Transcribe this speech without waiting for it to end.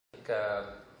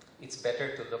it's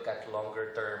better to look at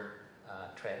longer term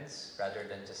trends rather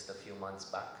than just a few months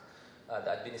back.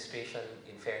 The administration,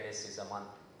 in fairness, is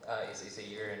a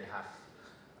year and a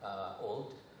half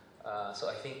old. So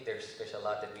I think there's a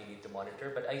lot that we need to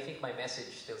monitor. But I think my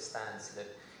message still stands that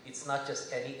it's not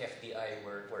just any FDI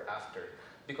we're after.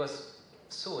 Because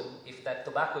soon, if that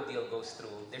tobacco deal goes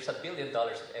through, there's $1 billion of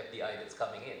FDI that's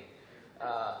coming in.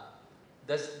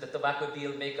 Does the tobacco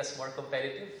deal make us more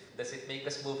competitive? Does it make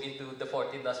us move into the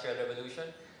fourth industrial revolution?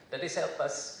 Does this help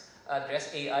us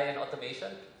address AI and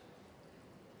automation?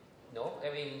 No,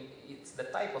 I mean, it's the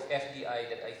type of FDI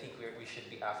that I think we should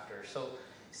be after. So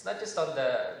it's not just on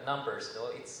the numbers, no.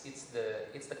 It's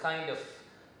the kind of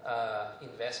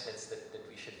investments that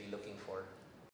we should be looking for.